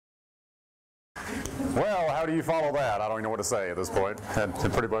Well, how do you follow that? I don't even know what to say at this point.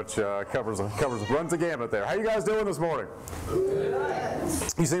 It pretty much runs the gamut there. How you guys doing this morning?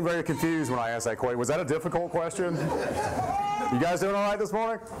 You seem very confused when I asked that question. Was that a difficult question? You guys doing all right this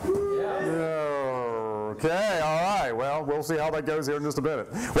morning? Okay, all right. Well, we'll see how that goes here in just a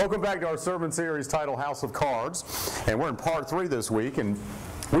minute. Welcome back to our sermon series titled House of Cards. And we're in part 3 this week. And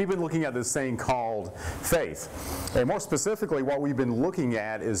we've been looking at this thing called faith. And more specifically, what we've been looking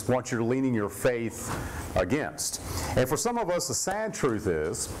at is what you're leaning your faith against. And for some of us, the sad truth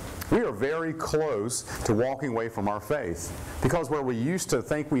is we are very close to walking away from our faith. Because where we used to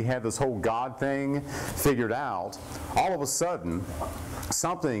think we had this whole God thing figured out, all of a sudden,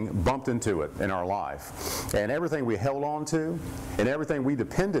 something bumped into it in our life. And everything we held on to and everything we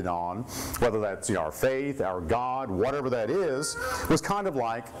depended on, whether that's our faith, our God, whatever that is, was kind of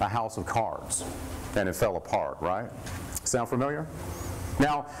like a house of cards. And it fell apart, right? Sound familiar?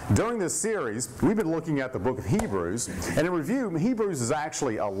 Now, during this series, we've been looking at the book of Hebrews, and in review, Hebrews is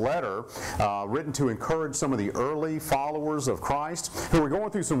actually a letter written to encourage some of the early followers of Christ who were going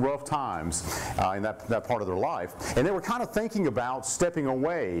through some rough times in that part of their life, and they were kind of thinking about stepping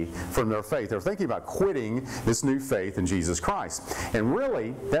away from their faith. They were thinking about quitting this new faith in Jesus Christ. And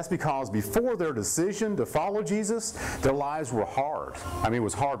really, that's because before their decision to follow Jesus, their lives were hard. I mean, it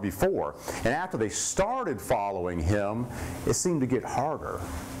was hard before. And after they started following Him, it seemed to get harder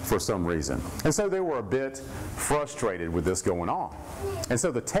for some reason. And so they were a bit frustrated with this going on. And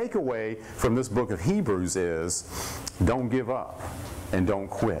so the takeaway from this book of Hebrews is don't give up and don't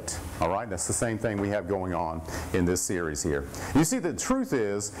quit. All right? That's the same thing we have going on in this series here. You see, the truth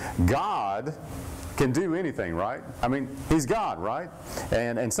is God can do anything, right? I mean, He's God, right?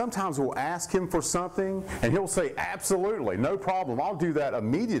 And sometimes we'll ask Him for something, and He'll say, absolutely, no problem, I'll do that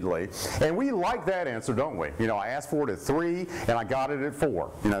immediately. And we like that answer, don't we? You know, I asked for it at 3, and I got it at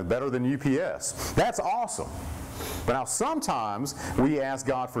 4. You know, better than UPS. That's awesome. But now sometimes we ask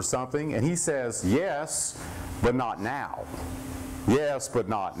God for something, and He says, yes, but not now. Yes, but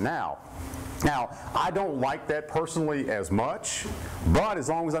not now. Now, I don't like that personally as much, but as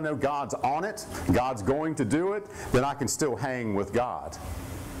long as I know God's on it, God's going to do it, then I can still hang with God.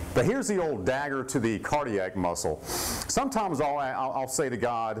 But here's the old dagger to the cardiac muscle. Sometimes I'll say to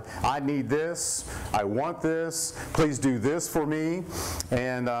God, I need this, I want this, please do this for me.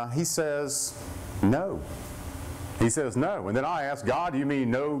 And He says, no. He says no. And then I ask, God, do you mean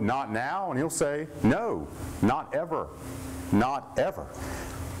no, not now? And He'll say, no, not ever, not ever.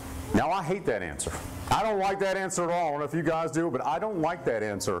 Now, I hate that answer. I don't like that answer at all. I don't know if you guys do, but I don't like that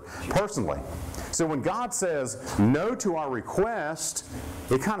answer personally. So when God says no to our request,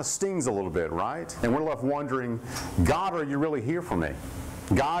 it kind of stings a little bit, right? And we're left wondering, God, are you really here for me?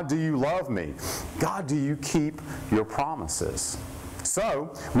 God, do you love me? God, do you keep your promises?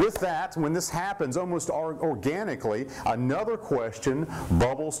 So, with that, when this happens almost organically, another question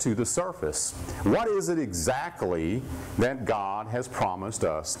bubbles to the surface. What is it exactly that God has promised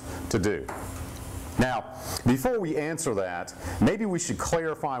us to do? Now, before we answer that, maybe we should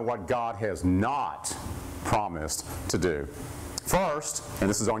clarify what God has not promised to do. First, and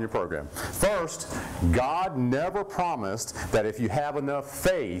this is on your program, first, God never promised that if you have enough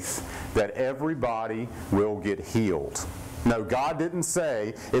faith that everybody will get healed. No, God didn't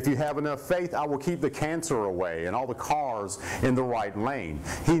say, if you have enough faith, I will keep the cancer away and all the cars in the right lane.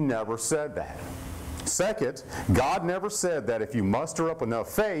 He never said that. Second, God never said that if you muster up enough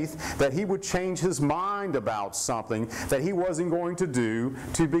faith that He would change His mind about something that He wasn't going to do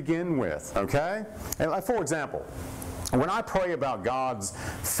to begin with, okay? And for example, when I pray about God's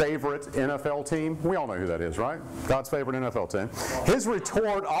favorite NFL team, we all know who that is, right? God's favorite NFL team. His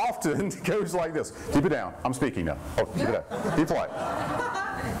retort often goes like this. Keep it down. I'm speaking now. Oh, keep it down. Be polite.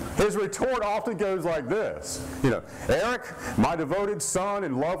 His retort often goes like this. You know, Eric, my devoted son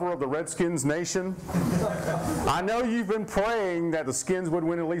and lover of the Redskins nation, I know you've been praying that the Skins would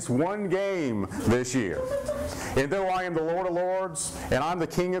win at least one game this year. And though I am the Lord of Lords and I'm the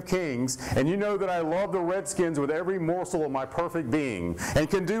King of Kings, and you know that I love the Redskins with every morsel of my perfect being and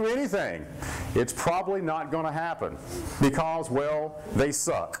can do anything, it's probably not going to happen because, well, they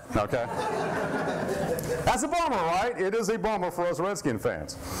suck, okay? That's a bummer, right? It is a bummer for us Redskin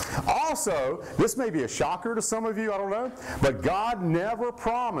fans. Also, this may be a shocker to some of you, I don't know, but God never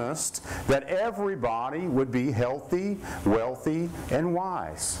promised that everybody would be healthy, wealthy, and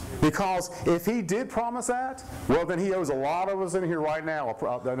wise. Because if He did promise that, well, then He owes a lot of us in here right now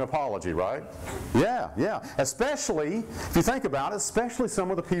an apology, right? Yeah. Especially, if you think about it, especially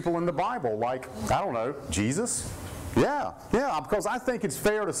some of the people in the Bible, like, I don't know, Jesus, Yeah, because I think it's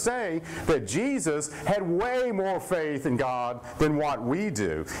fair to say that Jesus had way more faith in God than what we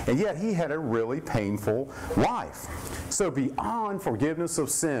do, and yet he had a really painful life. So beyond forgiveness of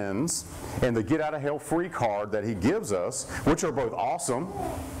sins and the get-out-of-hell-free card that he gives us, which are both awesome,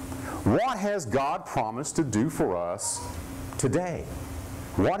 what has God promised to do for us today?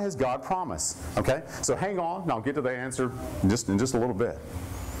 What has God promised? Okay, so hang on, and I'll get to the answer in just a little bit.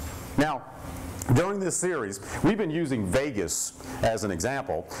 Now, during this series, we've been using Vegas as an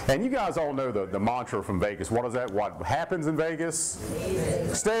example. And you guys all know the mantra from Vegas. What is that? What happens in Vegas?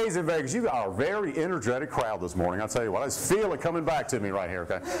 Stays in Vegas. You are a very energetic crowd this morning. I'll tell you what, I just feel it coming back to me right here.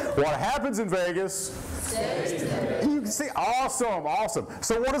 Okay, what happens in Vegas? Stays in Vegas. You can see, awesome.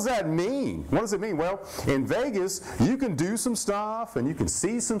 So what does that mean? What does it mean? Well, in Vegas, you can do some stuff, and you can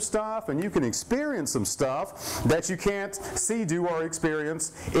see some stuff, and you can experience some stuff that you can't see, do, or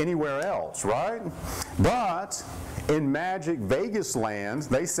experience anywhere else, right? But in Magic Vegas land,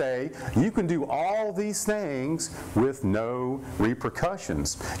 they say you can do all these things with no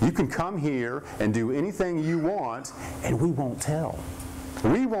repercussions. You can come here and do anything you want, and we won't tell.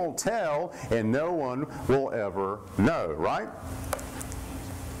 We won't tell, and no one will ever know, right?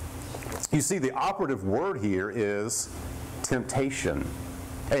 You see, the operative word here is temptation.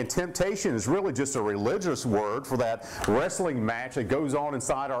 And temptation is really just a religious word for that wrestling match that goes on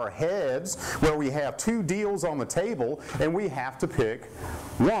inside our heads where we have two deals on the table and we have to pick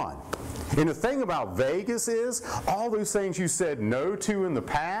one. And the thing about Vegas is, all those things you said no to in the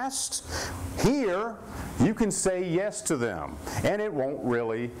past, here you can say yes to them. And it won't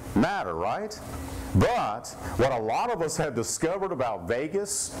really matter, right? But what a lot of us have discovered about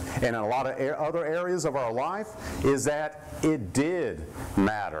Vegas and in a lot of other areas of our life is that it did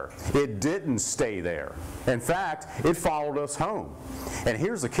matter. It didn't stay there. In fact, it followed us home. And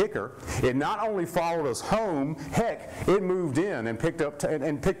here's the kicker. It not only followed us home, heck, it moved in and picked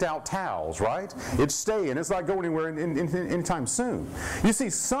out towels, right? It stayed, and it's not going anywhere anytime soon. You see,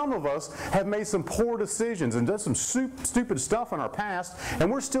 some of us have made some poor decisions and done some stupid stuff in our past, and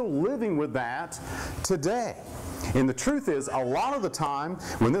we're still living with that today. And the truth is, a lot of the time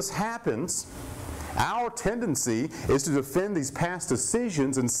when this happens, our tendency is to defend these past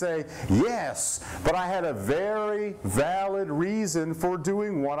decisions and say, yes, but I had a very valid reason for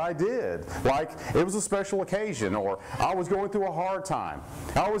doing what I did. Like, it was a special occasion, or I was going through a hard time.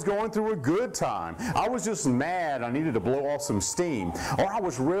 I was going through a good time. I was just mad. I needed to blow off some steam. Or I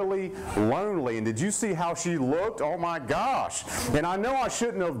was really lonely, and did you see how she looked? Oh my gosh. And I know I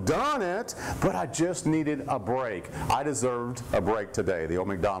shouldn't have done it, but I just needed a break. I deserved a break today. The old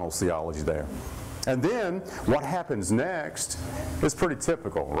McDonald's theology there. And then what happens next is pretty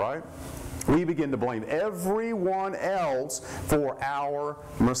typical, right? We begin to blame everyone else for our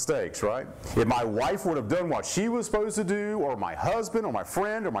mistakes, right? If my wife would have done what she was supposed to do, or my husband, or my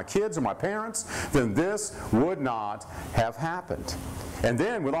friend, or my kids, or my parents, then this would not have happened. And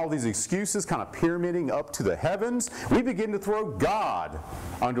then with all these excuses kind of pyramiding up to the heavens, we begin to throw God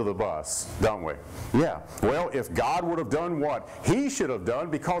under the bus, don't we? Yeah. Well, if God would have done what he should have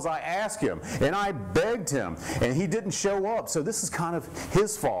done because I asked him and I begged him and he didn't show up, so this is kind of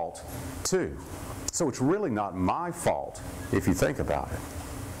his fault too. So it's really not my fault if you think about it.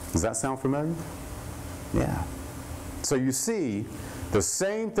 Does that sound familiar? Yeah. So you see, the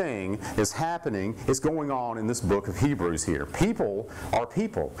same thing is happening, is going on in this book of Hebrews here. People are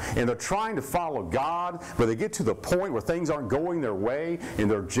people, and they're trying to follow God, but they get to the point where things aren't going their way,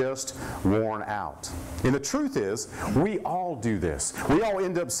 and they're just worn out. And the truth is, we all do this. We all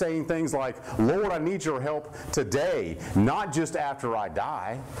end up saying things like, Lord, I need your help today, not just after I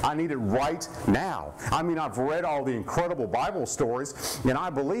die. I need it right now. I mean, I've read all the incredible Bible stories, and I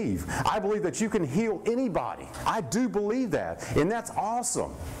believe that you can heal anybody. I do believe that, and that's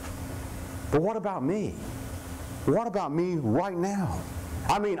awesome. But what about me? What about me right now?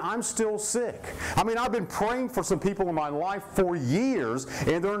 I mean, I'm still sick. I mean, I've been praying for some people in my life for years,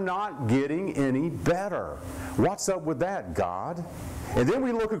 and they're not getting any better. What's up with that, God? And then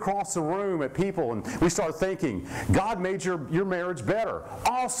we look across the room at people and we start thinking, God made your marriage better.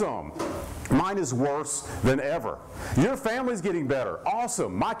 Awesome. Mine is worse than ever. Your family's getting better.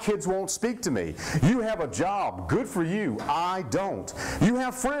 Awesome. My kids won't speak to me. You have a job. Good for you. I don't. You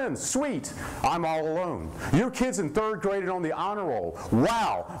have friends. Sweet. I'm all alone. Your kid's in 3rd grade and on the honor roll.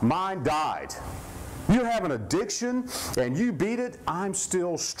 Wow. Mine died. You have an addiction and you beat it, I'm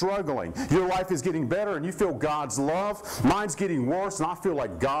still struggling. Your life is getting better and you feel God's love. Mine's getting worse and I feel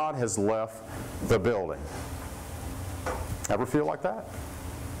like God has left the building. Ever feel like that?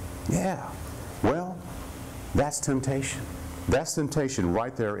 Yeah. Well, that's temptation. That's temptation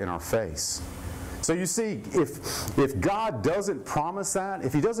right there in our face. So you see, if God doesn't promise that,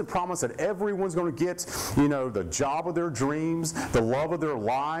 if he doesn't promise that everyone's going to get, the job of their dreams, the love of their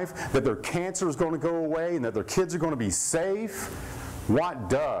life, that their cancer is going to go away, and that their kids are going to be safe, what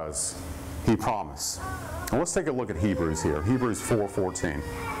does he promise? And let's take a look at Hebrews here. Hebrews 4:14.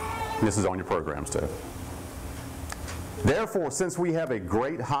 This is on your programs too. Therefore, since we have a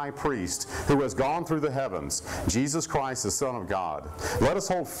great high priest who has gone through the heavens, Jesus Christ, the Son of God, let us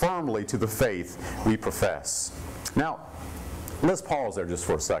hold firmly to the faith we profess. Now, let's pause there just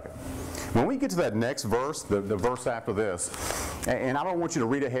for a second. When we get to that next verse, the verse after this, and I don't want you to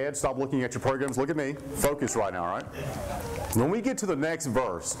read ahead, stop looking at your programs, look at me, focus right now, all right? When we get to the next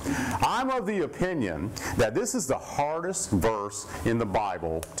verse, I'm of the opinion that this is the hardest verse in the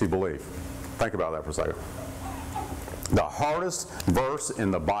Bible to believe. Think about that for a second. The hardest verse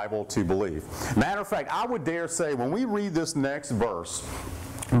in the Bible to believe. Matter of fact, I would dare say when we read this next verse,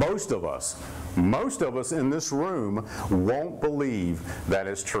 most of us in this room won't believe that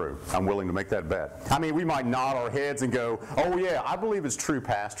it's true. I'm willing to make that bet. I mean, we might nod our heads and go, oh yeah, I believe it's true,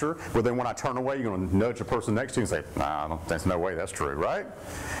 Pastor. But then when I turn away, you're going to nudge the person next to you and say, nah, there's no way that's true, right?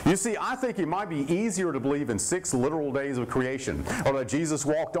 You see, I think it might be easier to believe in 6 literal days of creation, or that Jesus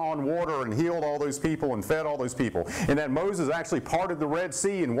walked on water and healed all those people and fed all those people, and that Moses actually parted the Red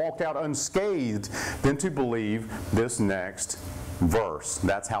Sea and walked out unscathed, than to believe this next verse.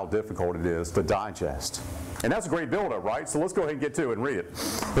 That's how difficult it is to digest. And that's a great build-up, right? So let's go ahead and get to it and read it.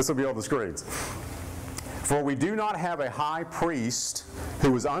 This will be on the screens. For we do not have a high priest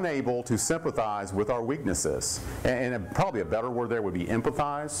who is unable to sympathize with our weaknesses. And probably a better word there would be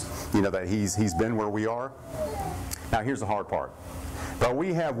empathize, that he's been where we are. Now here's the hard part. But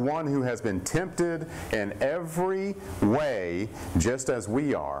we have one who has been tempted in every way just as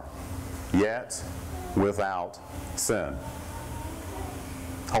we are, yet without sin.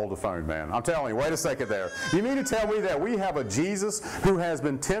 Hold the phone, man. I'm telling you, wait a second there. You mean to tell me that we have a Jesus who has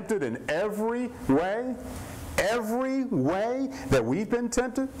been tempted in every way? Every way that we've been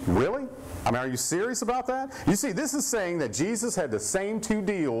tempted? Really? I mean, are you serious about that? You see, this is saying that Jesus had the same 2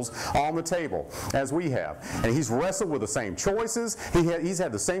 deals on the table as we have. And he's wrestled with the same choices. He's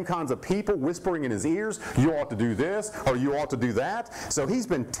had the same kinds of people whispering in his ears, you ought to do this, or you ought to do that. So he's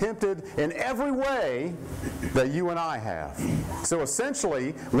been tempted in every way that you and I have. So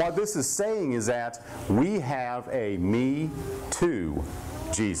essentially, what this is saying is that we have a me too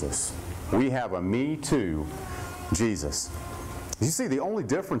Jesus. We have a me too Jesus. You see, the only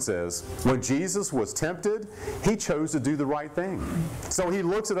difference is when Jesus was tempted, he chose to do the right thing. So he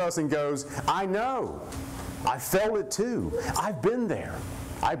looks at us and goes, I know. I felt it too. I've been there.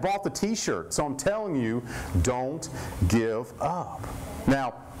 I bought the t-shirt. So I'm telling you, don't give up.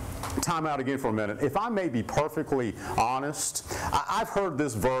 Now, time out again for a minute. If I may be perfectly honest, I've heard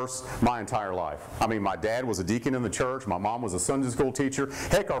this verse my entire life. I mean, my dad was a deacon in the church. My mom was a Sunday school teacher.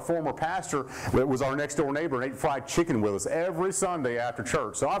 Heck, our former pastor was our next door neighbor and ate fried chicken with us every Sunday after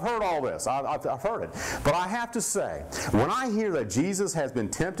church. So I've heard all this. I've heard it. But I have to say, when I hear that Jesus has been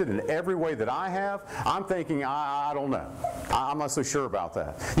tempted in every way that I have, I'm thinking, I don't know. I'm not so sure about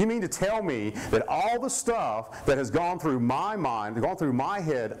that. You mean to tell me that all the stuff that has gone through my mind, gone through my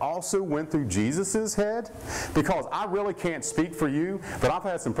head, also went through Jesus' head? Because I really can't speak for you, but I've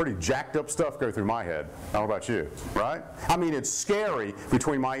had some pretty jacked up stuff go through my head. I don't know about you, right? I mean, it's scary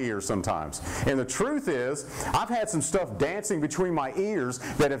between my ears sometimes. And the truth is, I've had some stuff dancing between my ears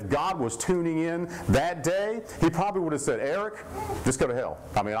that if God was tuning in that day, he probably would have said, Eric, just go to hell.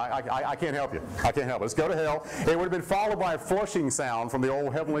 I mean, I can't help you. I can't help it. Let's go to hell. It would have been followed by a flushing sound from the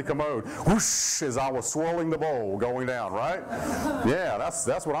old heavenly commode, whoosh, as I was swirling the bowl going down, right? Yeah,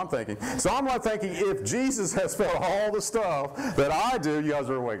 that's what I'm thinking. So I'm not thinking if Jesus has felt all the stuff that I do, you guys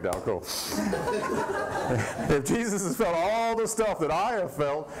are awake now, cool. If Jesus has felt all the stuff that I have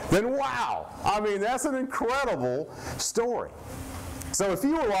felt, then wow. I mean, that's an incredible story. So if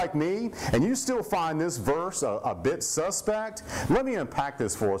you were like me and you still find this verse a bit suspect, let me unpack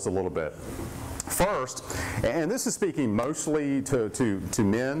this for us a little bit. First, and this is speaking mostly to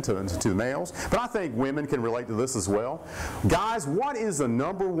men, to males, but I think women can relate to this as well. Guys, what is the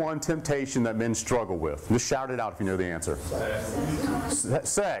 #1 temptation that men struggle with? Just shout it out if you know the answer.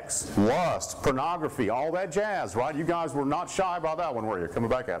 Sex, lust, pornography, all that jazz, right? You guys were not shy about that one, were you? Coming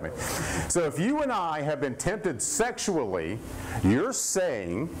back at me. So if you and I have been tempted sexually, you're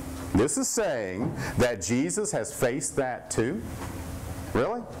saying, this is saying that Jesus has faced that too?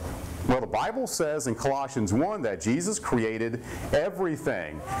 Really? Well, the Bible says in Colossians 1 that Jesus created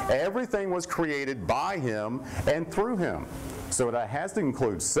everything. Everything was created by him and through him. So that has to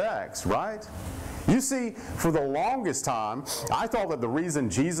include sex, right? You see, for the longest time, I thought that the reason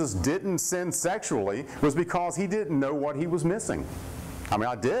Jesus didn't sin sexually was because he didn't know what he was missing. I mean,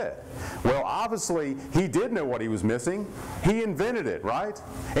 I did. Well, obviously, he did know what he was missing. He invented it, right?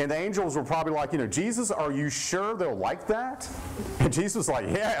 And the angels were probably like, Jesus, are you sure they'll like that? And Jesus was like,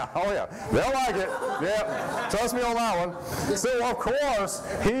 yeah, oh yeah, they'll like it. Yeah, trust me on that one. So, of course,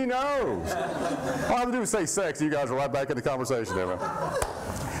 he knows. All I have to do is say sex, you guys are right back in the conversation there, man.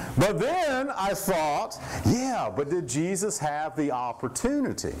 But then I thought, yeah, but did Jesus have the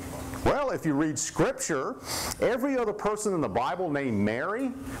opportunity? Well, if you read Scripture, every other person in the Bible named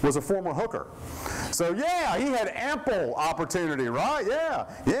Mary was a former hooker. So yeah, he had ample opportunity, right?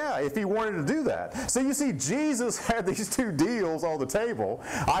 Yeah, if he wanted to do that. So you see, Jesus had these two deals on the table.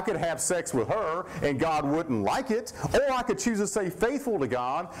 I could have sex with her and God wouldn't like it, or I could choose to stay faithful to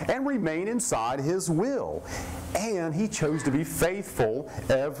God and remain inside his will. And he chose to be faithful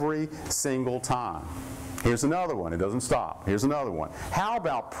every single time. Here's another one. It doesn't stop. Here's another one. How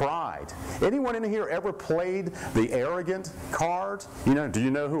about pride? Anyone in here ever played the arrogant card? Do you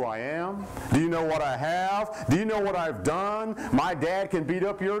know who I am? Do you know what I have? Do you know what I've done? My dad can beat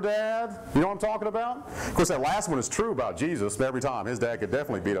up your dad. You know what I'm talking about? Of course, that last one is true about Jesus. Every time, his dad could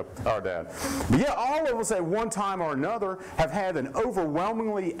definitely beat up our dad. But yeah, all of us at one time or another have had an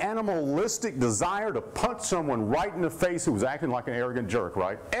overwhelmingly animalistic desire to punch someone right in the face who was acting like an arrogant jerk,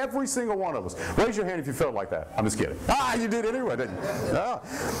 right? Every single one of us. Raise your hand if you felt like that. I'm just kidding. You did anyway, didn't you? No.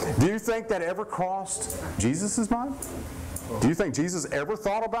 Do you think that ever crossed Jesus' mind? Do you think Jesus ever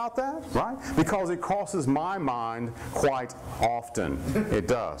thought about that? Right? Because it crosses my mind quite often. It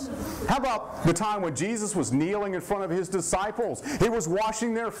does. How about the time when Jesus was kneeling in front of his disciples? He was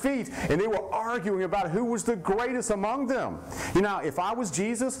washing their feet, and they were arguing about who was the greatest among them. If I was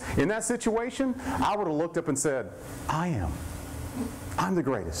Jesus in that situation, I would have looked up and said, I am. I'm the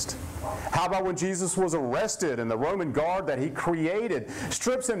greatest. How about when Jesus was arrested and the Roman guard that he created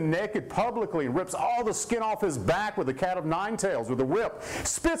strips him naked publicly and rips all the skin off his back with a cat of nine tails, with a whip,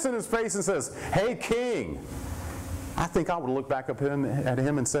 spits in his face and says, "Hey, king." I think I would have looked back at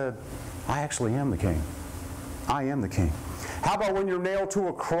him and said, I actually am the king. I am the king. How about when you're nailed to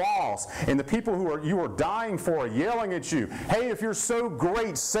a cross and the people you are dying for are yelling at you, "Hey, if you're so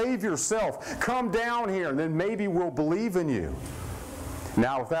great, save yourself. Come down here, and then maybe we'll believe in you."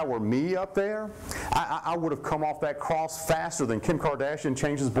 Now, if that were me up there, I would have come off that cross faster than Kim Kardashian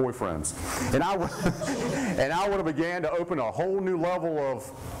changes boyfriends. And I would have began to open a whole new level of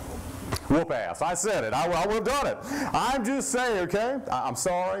whoop ass. I said it. I would have done it. I'm just saying, okay? I'm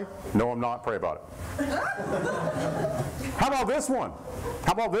sorry. No, I'm not. Pray about it. How about this one?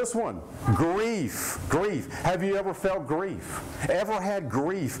 How about this one? Grief. Grief. Have you ever felt grief? Ever had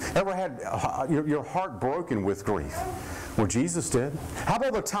grief? Ever had your heart broken with grief? Well, Jesus did. How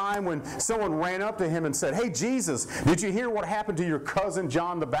about the time when someone ran up to him and said, "Hey, Jesus, did you hear what happened to your cousin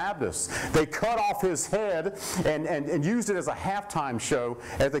John the Baptist? They cut off his head and used it as a halftime show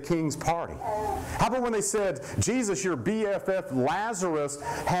at the king's party." How about when they said, "Jesus, your BFF Lazarus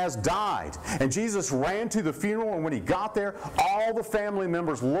has died." And Jesus ran to the funeral, and when he got there, all the family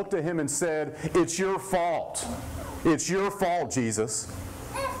members looked at him and said, "It's your fault. It's your fault, Jesus."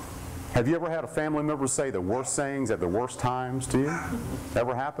 Have you ever had a family member say the worst sayings at the worst times to you?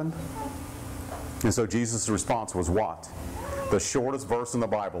 Ever happened? And so Jesus' response was what? The shortest verse in the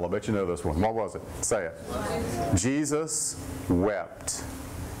Bible. I bet you know this one. What was it? Say it. Jesus wept.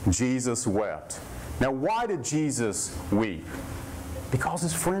 Jesus wept. Now, why did Jesus weep? Because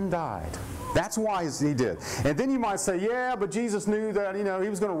his friend died. That's why he did. And then you might say, yeah, but Jesus knew that, he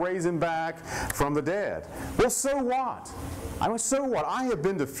was going to raise him back from the dead. Well, so what? So what? I have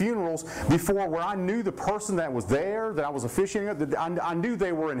been to funerals before where I knew the person that was there, that I was officiating, I knew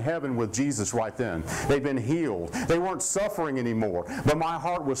they were in heaven with Jesus right then. They'd been healed. They weren't suffering anymore. But my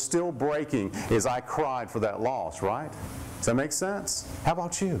heart was still breaking as I cried for that loss, right? Does that make sense? How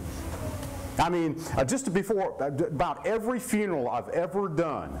about you? Just before, about every funeral I've ever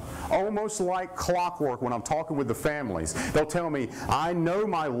done, almost like clockwork when I'm talking with the families, they'll tell me, "I know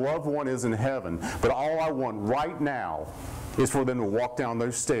my loved one is in heaven, but all I want right now is for them to walk down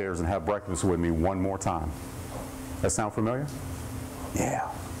those stairs and have breakfast with me one more time." That sound familiar? Yeah.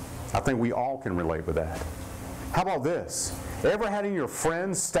 I think we all can relate with that. How about this? Ever had your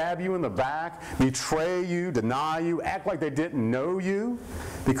friends stab you in the back, betray you, deny you, act like they didn't know you?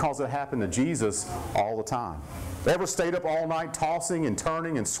 Because it happened to Jesus all the time. Ever stayed up all night tossing and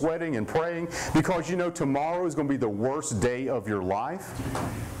turning and sweating and praying because you know tomorrow is going to be the worst day of your life?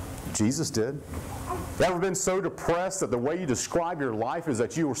 Jesus did. Ever been so depressed that the way you describe your life is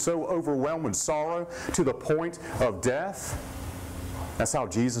that you were so overwhelmed with sorrow to the point of death? That's how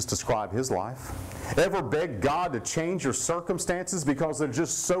Jesus described his life. Ever beg God to change your circumstances because they're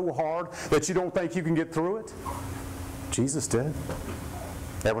just so hard that you don't think you can get through it? Jesus did.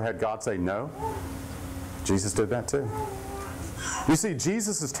 Ever had God say no? Jesus did that too. You see,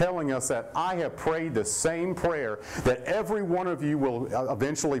 Jesus is telling us that I have prayed the same prayer that every one of you will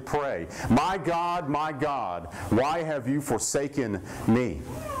eventually pray. My God, why have you forsaken me?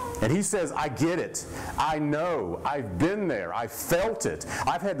 And he says, I get it. I know. I've been there. I felt it.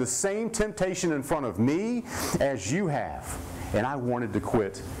 I've had the same temptation in front of me as you have. And I wanted to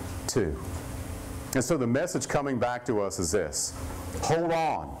quit too. And so the message coming back to us is this. Hold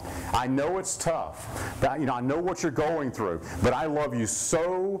on. I know it's tough. I know what you're going through. But I love you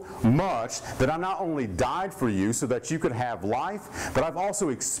so much that I not only died for you so that you could have life, but I've also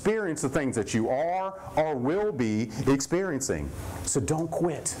experienced the things that you are or will be experiencing. So don't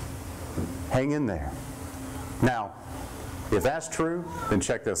quit. Hang in there. Now, if that's true, then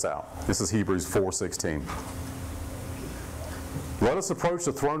check this out. This is Hebrews 4:16. Let us approach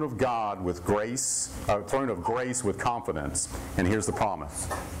the throne of God with grace, throne of grace with confidence. And here's the promise.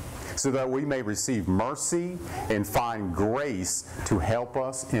 So that we may receive mercy and find grace to help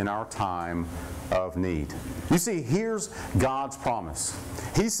us in our time of need. You see, here's God's promise.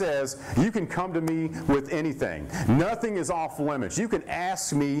 He says, you can come to me with anything. Nothing is off limits. You can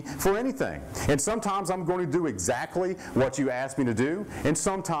ask me for anything. And sometimes I'm going to do exactly what you ask me to do, and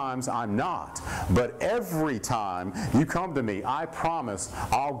sometimes I'm not. But every time you come to me, I promise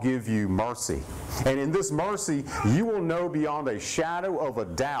I'll give you mercy. And in this mercy, you will know beyond a shadow of a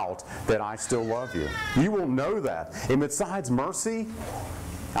doubt that I still love you. You will know that. And besides mercy,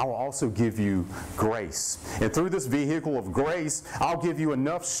 I will also give you grace. And through this vehicle of grace, I'll give you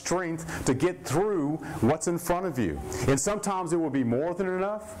enough strength to get through what's in front of you. And sometimes it will be more than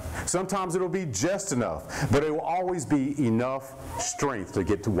enough. Sometimes it will be just enough. But it will always be enough strength to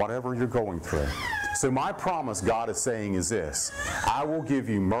get to whatever you're going through. So my promise, God is saying, is this. I will give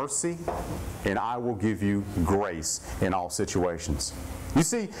you mercy and I will give you grace in all situations. You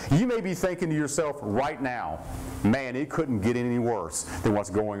see, you may be thinking to yourself right now, man, it couldn't get any worse than what's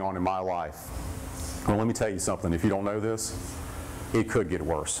going on in my life. Well, let me tell you something. If you don't know this, it could get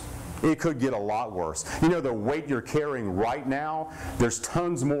worse. It could get a lot worse. You know, the weight you're carrying right now, there's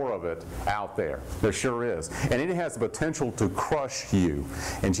tons more of it out there. There sure is. And it has the potential to crush you.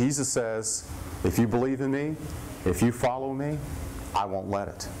 And Jesus says, if you believe in me, if you follow me, I won't let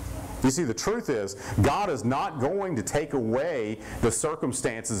it. You see, the truth is, God is not going to take away the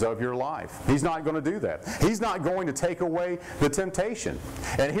circumstances of your life. He's not going to do that. He's not going to take away the temptation.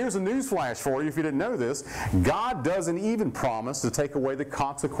 And here's a newsflash for you if you didn't know this. God doesn't even promise to take away the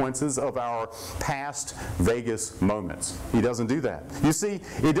consequences of our past Vegas moments. He doesn't do that. You see,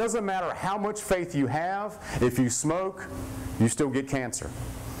 it doesn't matter how much faith you have. If you smoke, you still get cancer.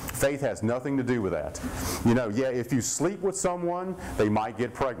 Faith has nothing to do with that. You know, yeah, if you sleep with someone, they might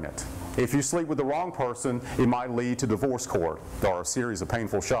get pregnant. If you sleep with the wrong person, it might lead to divorce court or a series of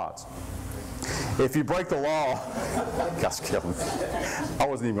painful shots. If you break the law, gosh, Kevin, I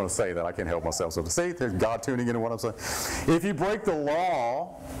wasn't even going to say that. I can't help myself. So to see, there's God tuning into what I'm saying. If you break the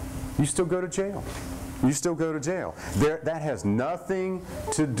law, you still go to jail. You still go to jail. That has nothing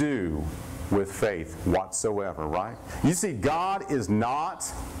to do with faith whatsoever, right? You see, God is not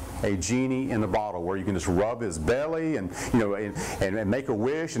a genie in the bottle where you can just rub his belly and make a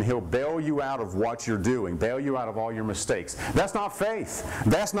wish and he'll bail you out of what you're doing, bail you out of all your mistakes. That's not faith.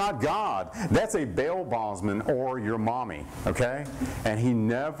 That's not God. That's a bail bondsman or your mommy, okay? And he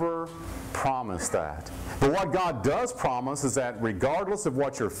never promised that. But what God does promise is that regardless of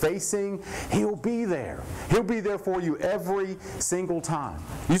what you're facing, he'll be there. He'll be there for you every single time.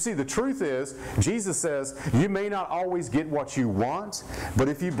 You see, the truth is, Jesus says, you may not always get what you want, but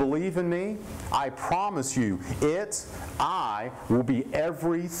if you believe in me, I promise you, I will be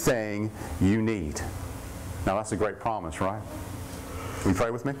everything you need. Now that's a great promise, right? Will you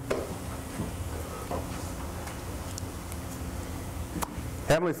pray with me?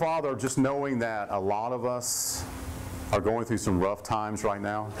 Heavenly Father, just knowing that a lot of us are going through some rough times right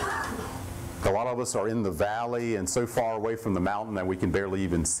now. A lot of us are in the valley and so far away from the mountain that we can barely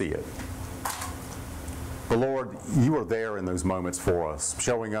even see it. But Lord, you are there in those moments for us,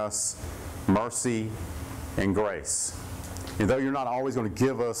 showing us mercy and grace. And though you're not always going to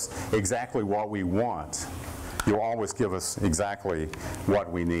give us exactly what we want, you'll always give us exactly what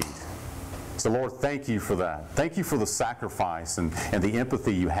we need. So Lord, thank you for that. Thank you for the sacrifice and the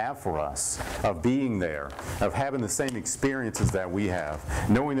empathy you have for us, of being there, of having the same experiences that we have,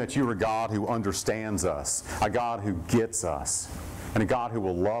 knowing that you're a God who understands us, a God who gets us. and a God who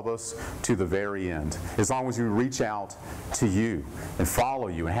will love us to the very end. As long as we reach out to you and follow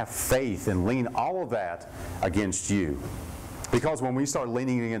you and have faith and lean all of that against you. Because when we start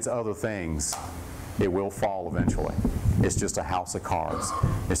leaning against other things, it will fall eventually. It's just a house of cards.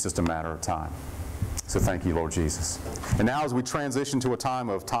 It's just a matter of time. So thank you, Lord Jesus. And now as we transition to a time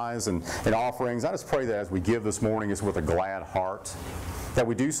of tithes and offerings, I just pray that as we give this morning, it's with a glad heart, that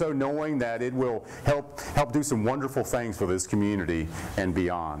we do so knowing that it will help do some wonderful things for this community and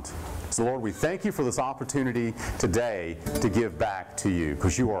beyond. So Lord, we thank you for this opportunity today to give back to you,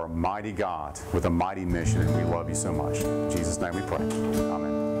 because you are a mighty God with a mighty mission, and we love you so much. In Jesus' name we pray.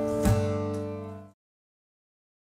 Amen.